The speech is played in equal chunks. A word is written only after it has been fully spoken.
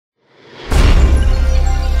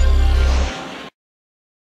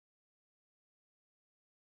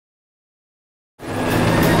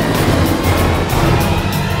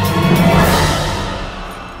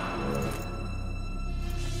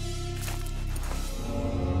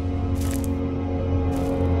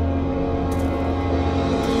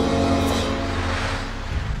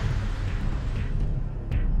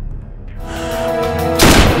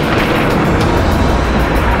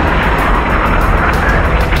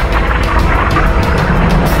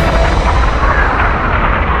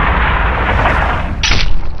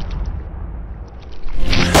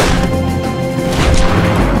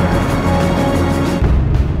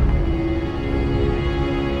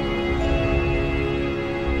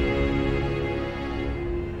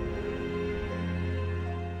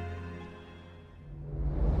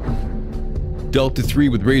Delta 3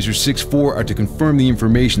 with Razor 6-4 are to confirm the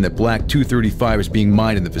information that Black 235 is being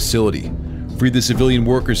mined in the facility. Free the civilian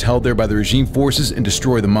workers held there by the regime forces and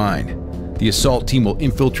destroy the mine. The assault team will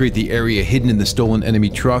infiltrate the area hidden in the stolen enemy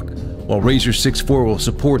truck, while Razor 6-4 will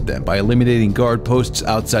support them by eliminating guard posts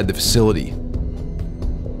outside the facility.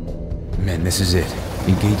 Men, this is it.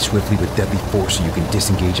 Engage swiftly with deadly force so you can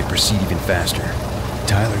disengage and proceed even faster.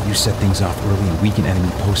 Tyler, you set things off early and weaken enemy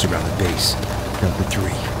posts around the base. Delta 3,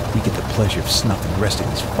 we get the pleasure of snuffing the rest of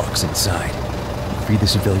these fucks inside. Free the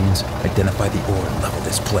civilians, identify the ore, and level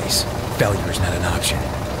this place. Failure is not an option.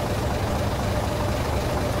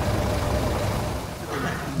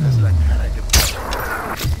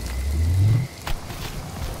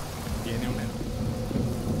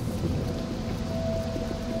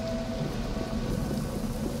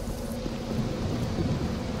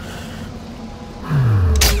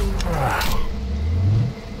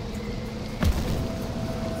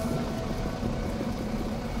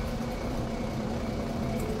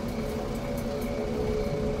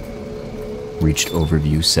 Reached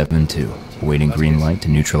overview 7-2. Awaiting green light to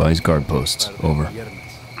neutralize guard posts. Over.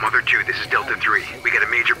 Mother 2, this is Delta 3. We got a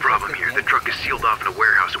major problem here. The truck is sealed off in a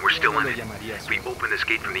warehouse and we're still in it. If we open this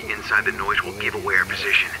gate from the inside, the noise will give away our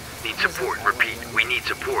position. Need support. Repeat, we need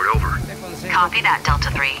support. Over. Copy that,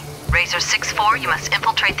 Delta 3. Razor 6-4, you must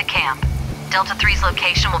infiltrate the camp. Delta 3's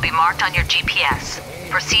location will be marked on your GPS.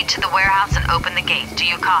 Proceed to the warehouse and open the gate. Do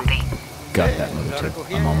you copy? Got that, Mother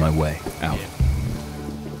 2. I'm on my way. Out.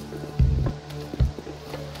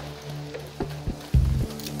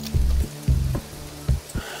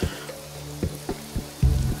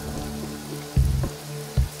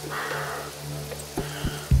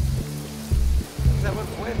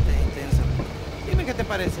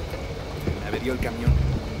 Averió el camión.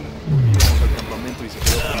 Llegamos al campamento y se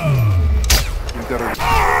quedó.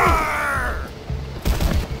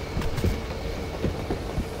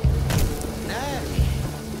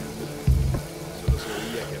 Solo se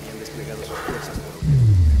oía que habían desplegado sus fuerzas por otro.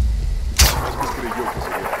 Después creyó que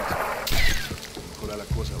sería fácil. Mejora la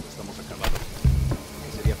cosa o estamos acabados.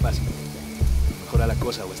 Que sería fácil. Mejora la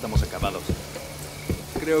cosa o estamos acabados.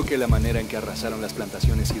 Creo que la manera en que arrasaron las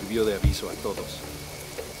plantaciones sirvió de aviso a todos.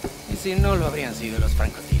 Y si no lo habrían sido los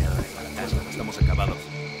francotiradores, estamos acabados.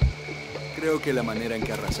 Creo que la manera en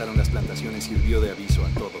que arrasaron las plantaciones sirvió de aviso a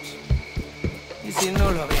todos. Y si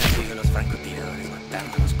no lo habrían sido los francotiradores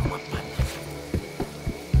matándonos como a patos.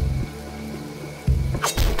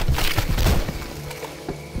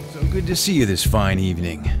 So good to see you this fine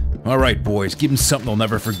evening. All right, boys, give them something they'll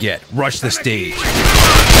never forget. Rush the stage.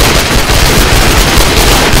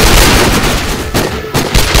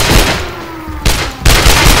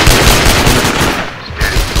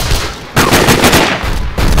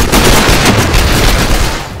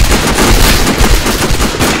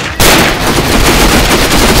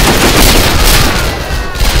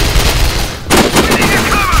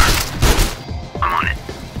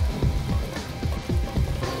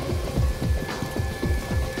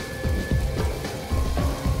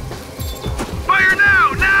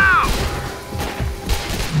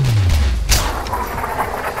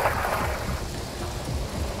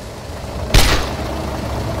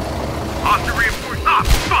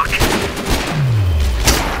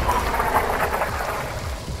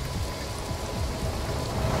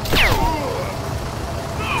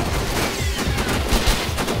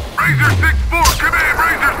 Razor 6-4, come in!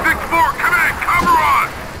 Razor 6-4, come in! Cover us!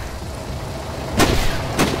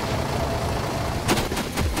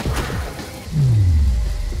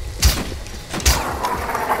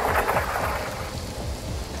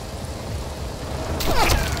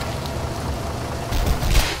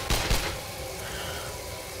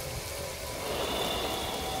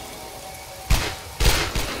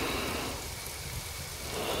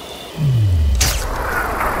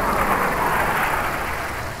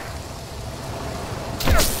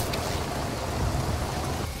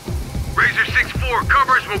 Razor 6-4,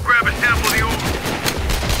 cover us, we'll grab a sample of the ore.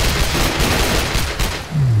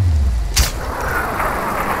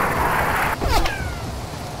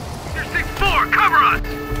 Razor 6-4, cover us!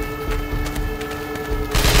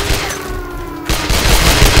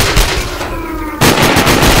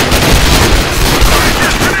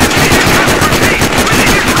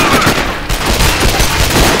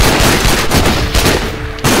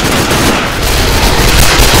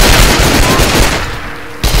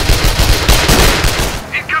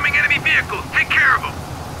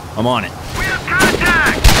 I'm on it. We have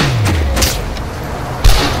contact!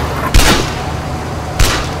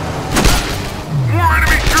 More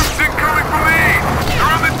enemy troops incoming from the east! They're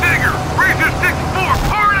on the digger! Razor 6-4,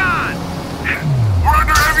 pour it on! We're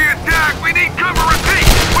under heavy attack! We need cover! Repeat!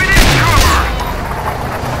 We need cover!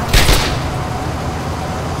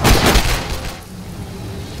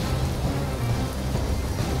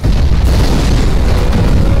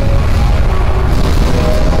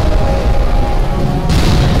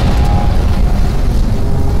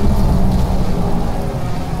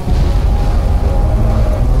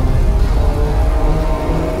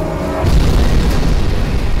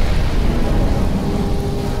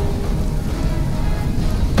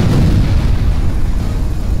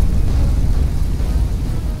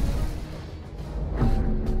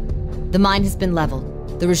 The mine has been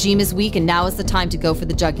leveled. The regime is weak and now is the time to go for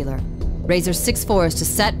the jugular. Razor 6-4 is to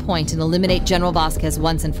set point and eliminate General Vasquez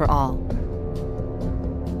once and for all.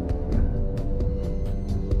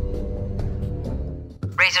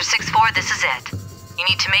 Razor 6-4, this is it. You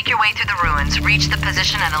need to make your way through the ruins, reach the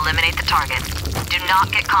position, and eliminate the target. Do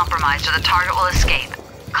not get compromised or the target will escape.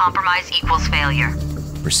 Compromise equals failure.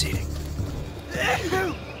 Proceeding.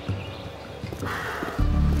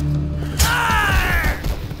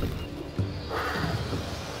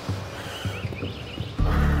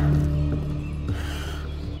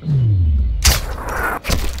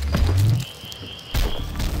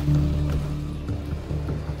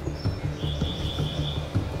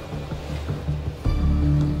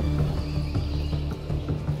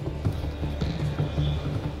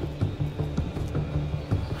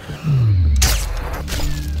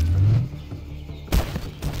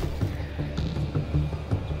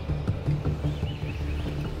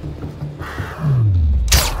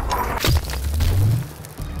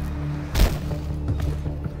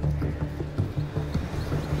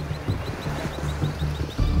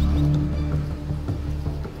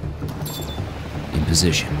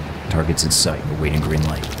 Position. Targets in sight, awaiting green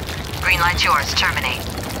light. Green light's yours. Terminate.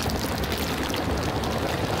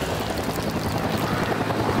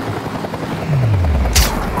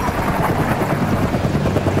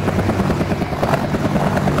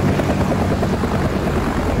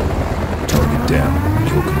 Target down.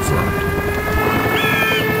 Kill confirmed.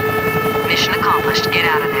 Mission accomplished. Get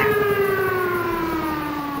out of there.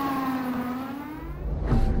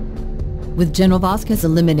 With General Vasquez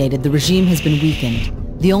eliminated, the regime has been weakened.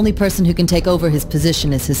 The only person who can take over his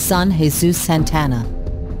position is his son, Jesus Santana.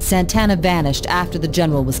 Santana vanished after the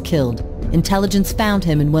general was killed. Intelligence found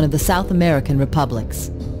him in one of the South American republics.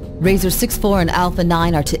 Razor 6-4 and Alpha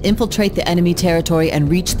 9 are to infiltrate the enemy territory and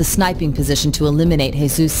reach the sniping position to eliminate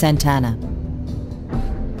Jesus Santana.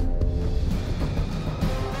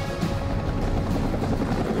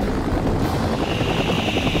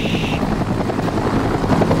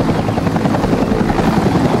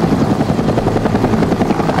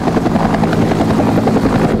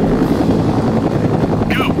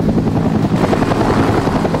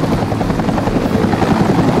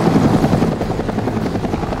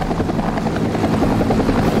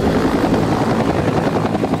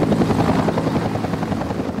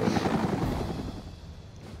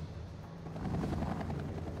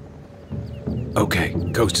 Okay,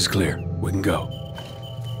 coast is clear. We can go.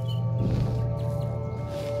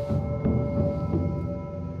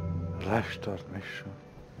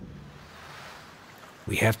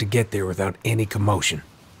 We have to get there without any commotion.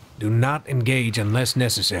 Do not engage unless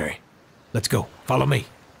necessary. Let's go. Follow me.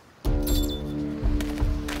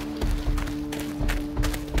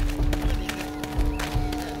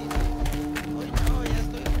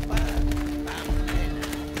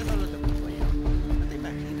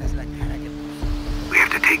 We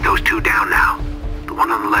have to take those two down now. The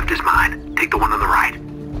one on the left is mine. Take the one on the right.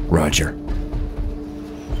 Roger.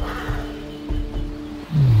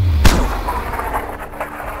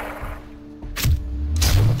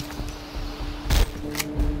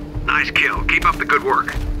 Nice kill. Keep up the good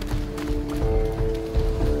work.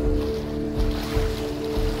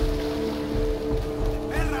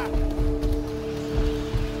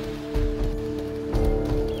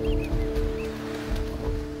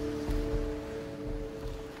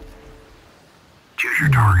 Choose your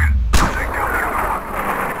target. I'll take down the other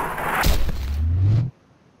one.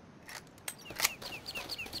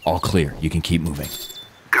 All clear. You can keep moving.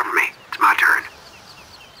 Cover me. It's my turn.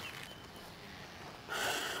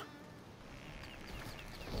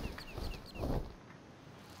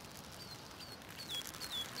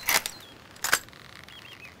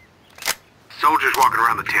 Soldiers walking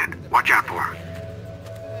around the tent. Watch out for them.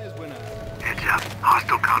 Heads up.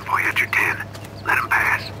 Hostile convoy at your 10. Let them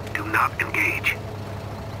pass. Do not engage.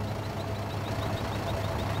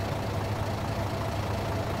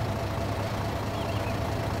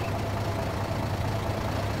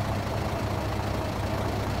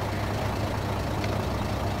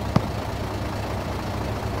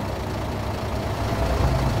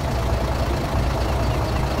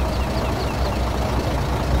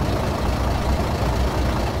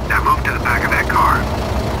 Now move to the back of that car.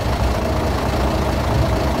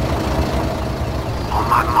 On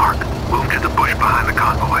my mark, move to the bush behind the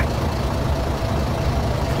convoy.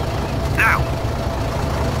 Now!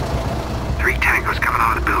 3 tangos coming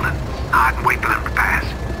out of the building. Hide and wait for them to pass.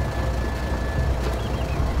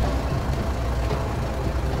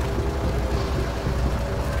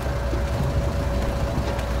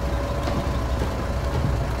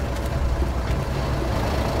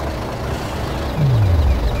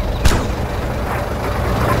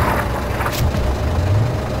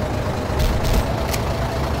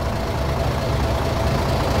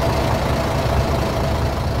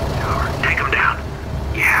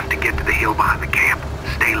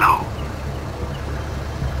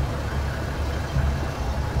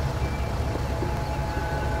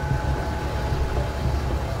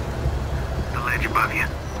 above you.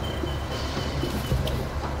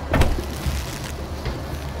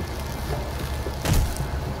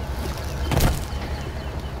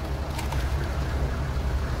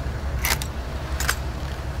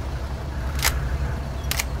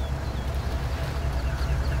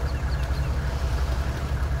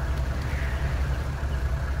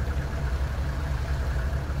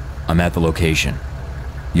 I'm at the location.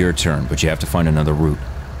 Your turn, but you have to find another route.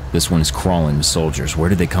 This one is crawling with soldiers. Where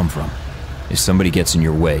did they come from? If somebody gets in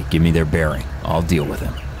your way, give me their bearing. I'll deal with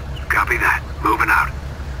them. Copy that. Moving out.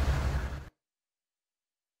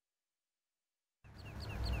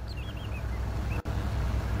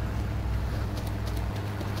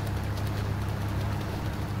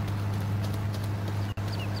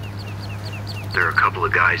 There are a couple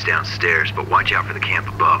of guys downstairs, but watch out for the camp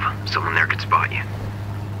above. Someone there could spot you.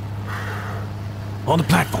 On the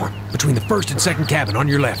platform, between the first and second cabin on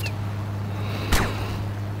your left.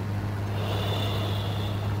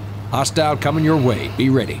 Hostile coming your way. Be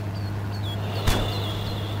ready.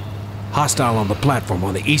 Hostile on the platform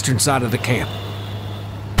on the eastern side of the camp.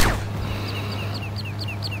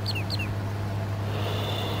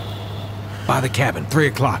 By the cabin, 3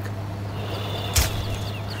 o'clock.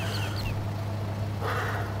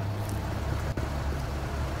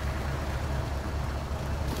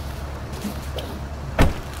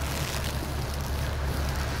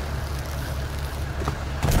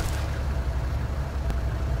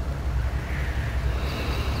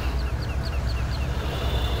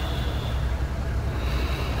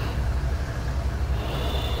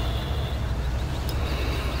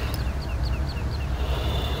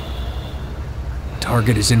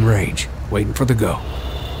 Target is in range, waiting for the go.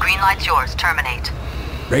 Green light's yours. Terminate.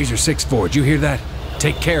 Razor 6-4, did you hear that?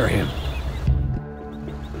 Take care of him.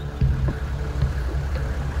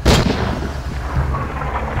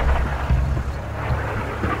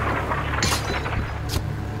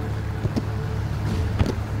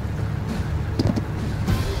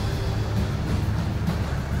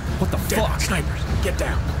 What the fuck? Snipers, get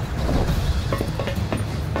down.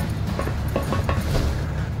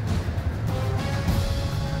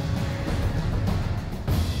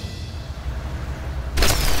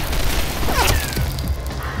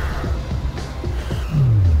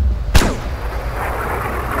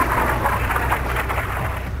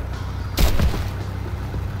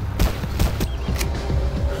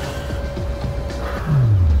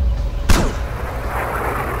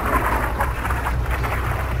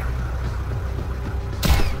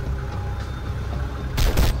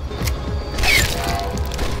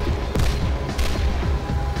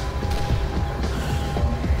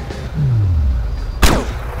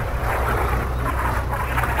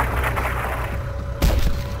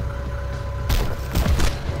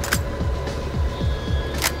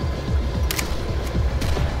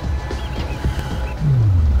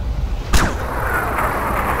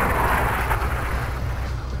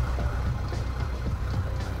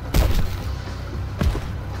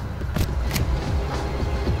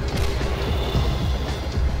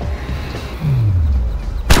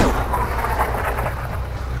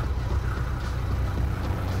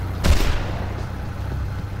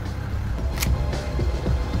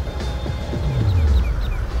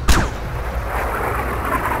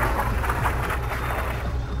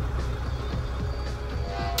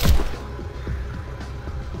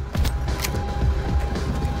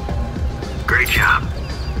 Great job.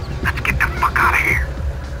 Let's get the fuck out of here.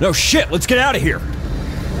 No shit, let's get out of here!